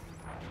before?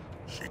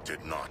 She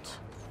did not.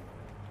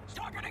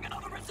 targeting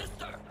another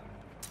resistor!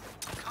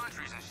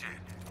 Countries and shit.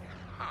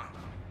 Huh.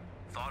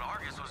 Thought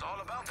Argus was all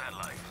about that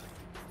life.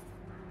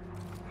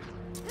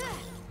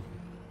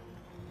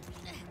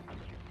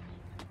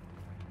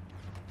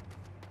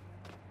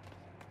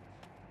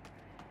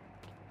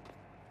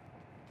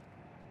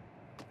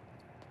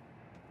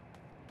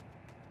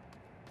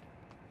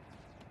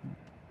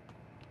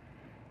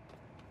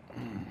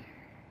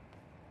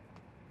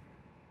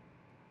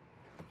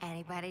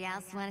 Anybody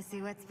else want to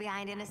see what's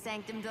behind Inner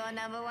Sanctum door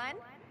number 1?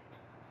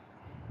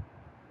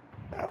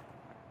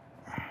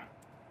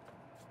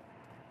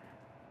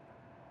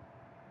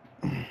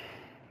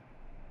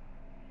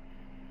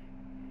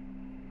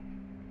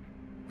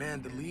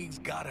 Man, the League's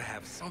gotta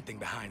have something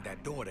behind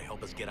that door to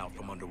help us get out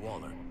from under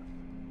Waller.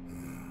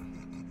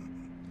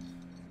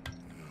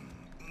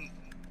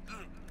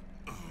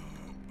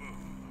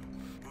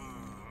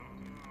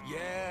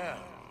 Yeah,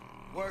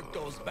 work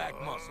those back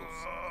muscles.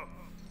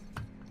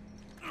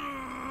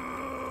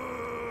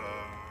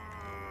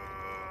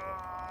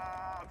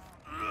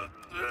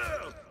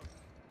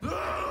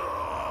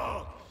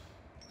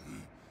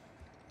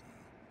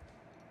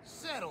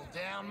 Settle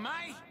down,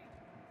 mate.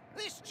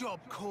 This job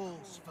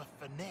calls for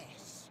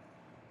finesse.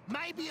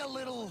 Maybe a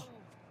little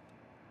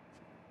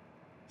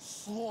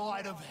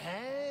sleight of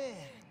hand.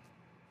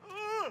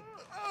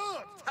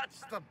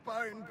 Touch the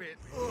bone bit.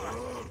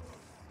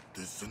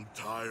 This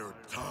entire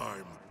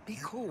time. Be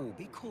cool,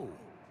 be cool.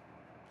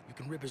 You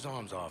can rip his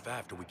arms off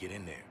after we get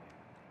in there.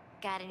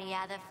 Got any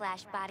other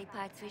Flash body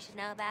parts we should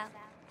know about?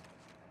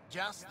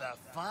 Just the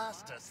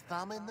fastest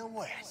thumb in the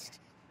West.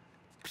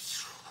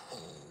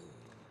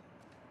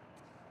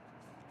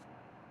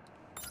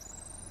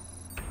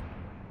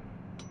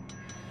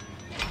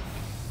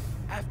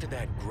 After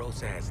that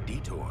gross-ass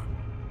detour,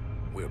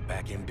 we're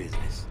back in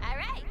business. All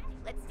right,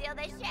 let's steal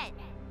their shit.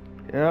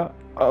 Yeah.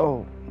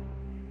 Oh.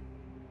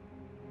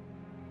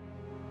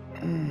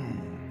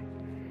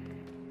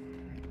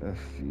 Let's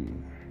see.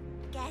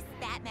 Guess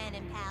Batman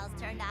and pals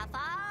turned off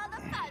all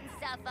the fun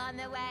stuff on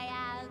the way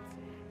out.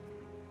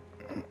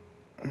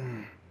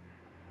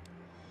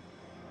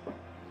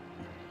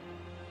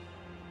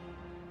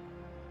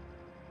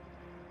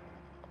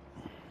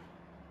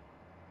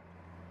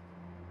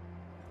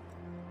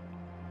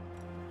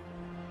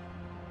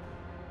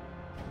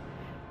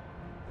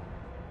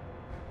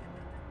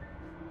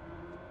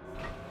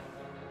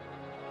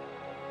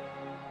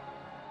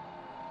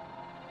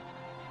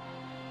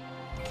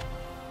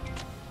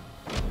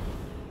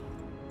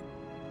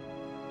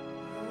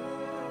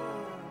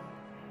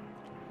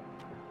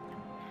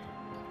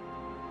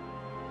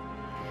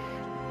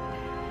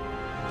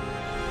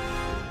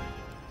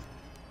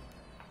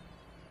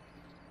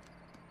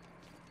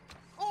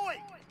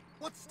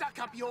 What's stuck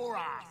up your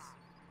ass?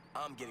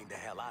 I'm getting the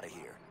hell out of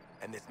here,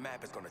 and this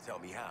map is gonna tell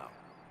me how.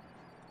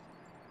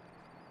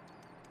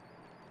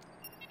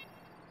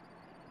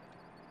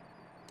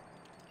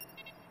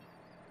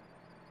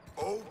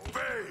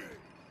 Obey!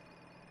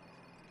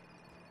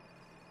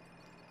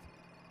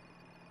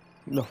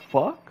 The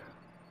fuck?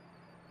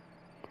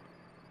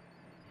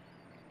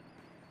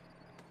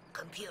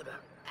 Computer,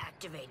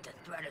 activate the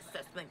threat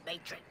assessment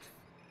matrix.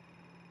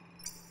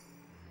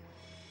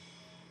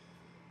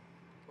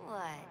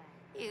 What?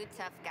 You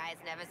tough guys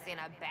never seen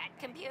a bat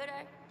computer?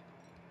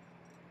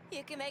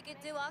 You can make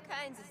it do all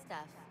kinds of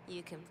stuff.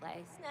 You can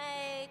play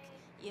Snake,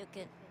 you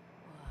can...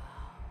 Whoa.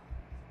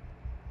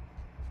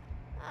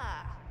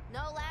 Ah,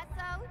 no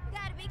lasso? You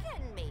gotta be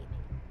kidding me.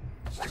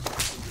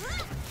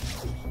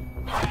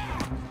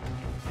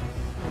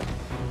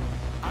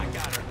 I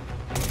got her.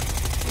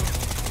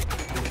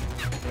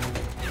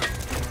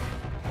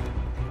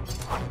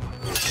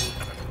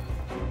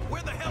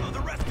 Where the hell are the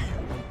rest of you?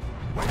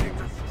 Waiting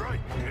to strike.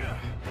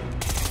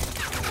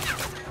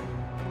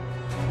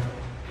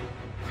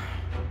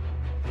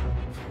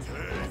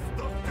 Taste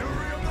the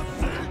fury of the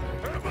sea,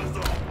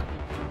 Amazon!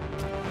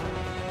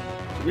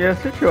 Yeah,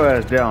 sit your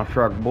ass down,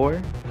 Shark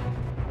Boy.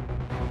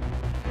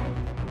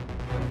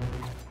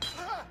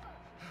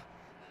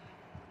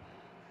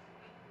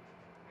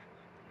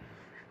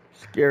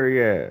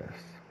 Scary ass.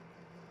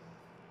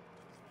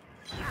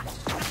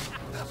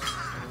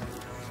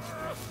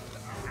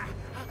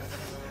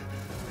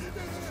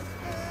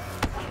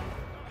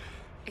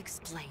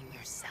 Explain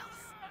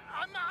yourself.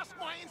 I mask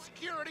my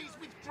insecurities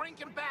with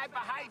drink and bad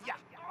behavior.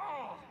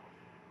 Oh.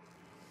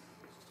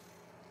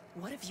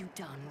 What have you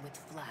done with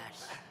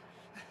Flash?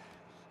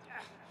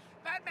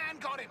 Batman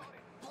got him.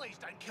 Please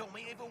don't kill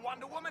me, evil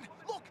Wonder Woman.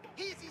 Look,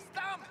 here's his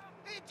thumb.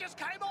 It just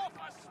came off,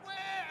 I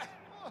swear.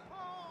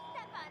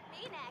 Step on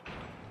me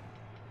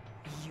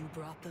next. You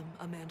brought them,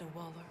 Amanda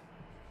Waller?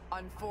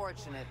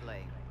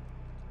 Unfortunately.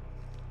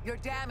 You're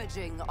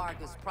damaging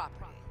Argus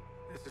property.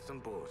 This is some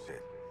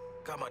bullshit.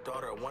 Got my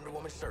daughter a Wonder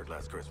Woman shirt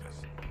last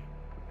Christmas.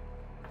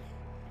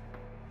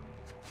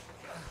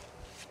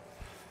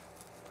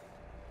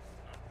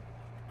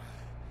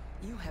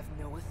 You have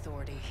no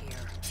authority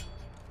here.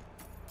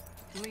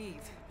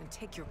 Leave and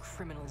take your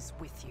criminals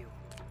with you.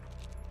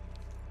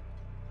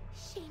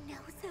 She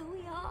knows who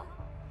we are.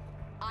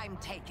 I'm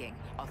taking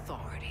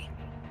authority.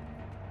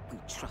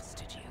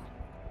 trusted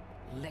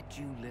you, let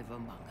you live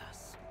among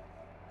us.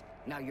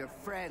 Now your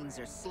friends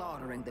are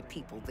slaughtering the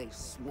people they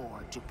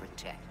swore to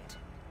protect.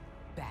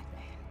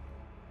 Batman,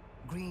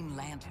 Green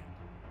Lantern,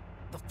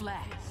 the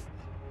Flash,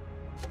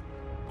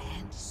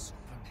 and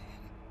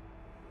Superman.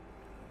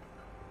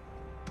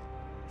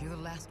 You're the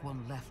last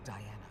one left,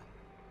 Diana.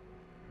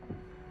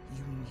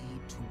 You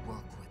need to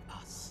work with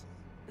us.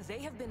 They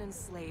have been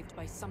enslaved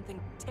by something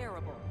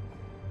terrible.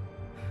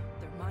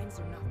 Their minds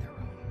are not their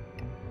own.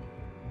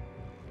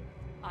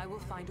 I will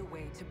find a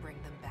way to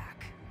bring them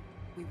back.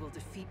 We will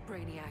defeat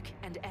Brainiac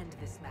and end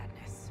this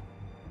madness.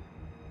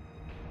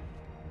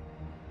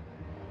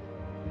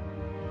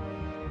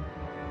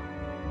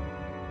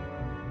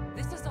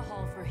 This is a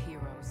hall for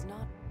heroes,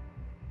 not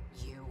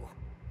you.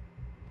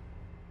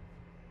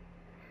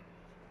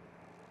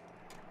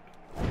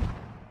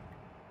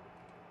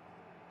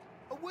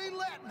 Are we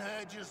letting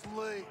her just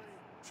leave?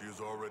 She is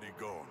already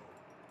gone.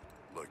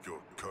 Like your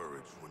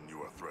courage when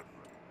you are threatened.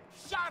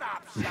 Shut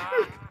up,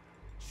 Shark!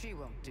 She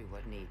won't do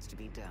what needs to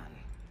be done.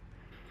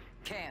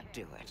 Can't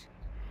do it.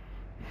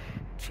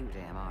 Too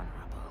damn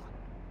honorable.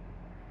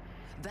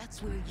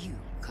 That's where you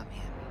come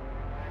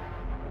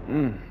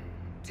in.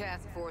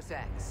 Task Force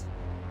X.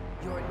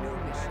 Your new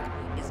mission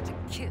is to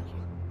kill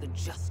the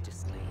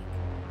Justice League.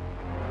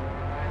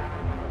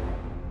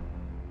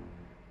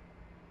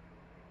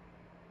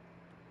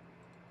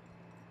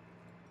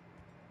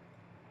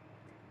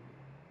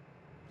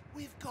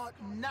 We've got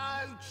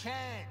no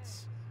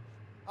chance.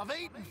 I've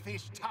eaten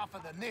fish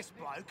tougher than this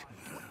bloke.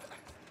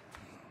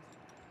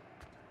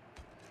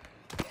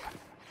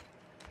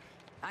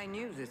 I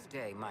knew this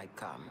day might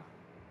come.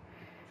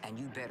 And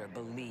you better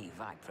believe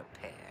I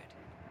prepared.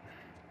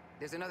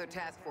 There's another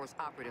task force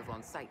operative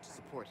on site to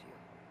support you.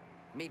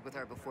 Meet with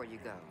her before you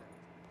go.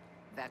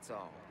 That's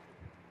all.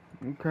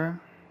 Okay.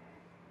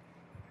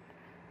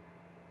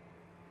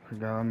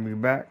 Forgot me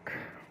back.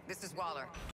 This is Waller.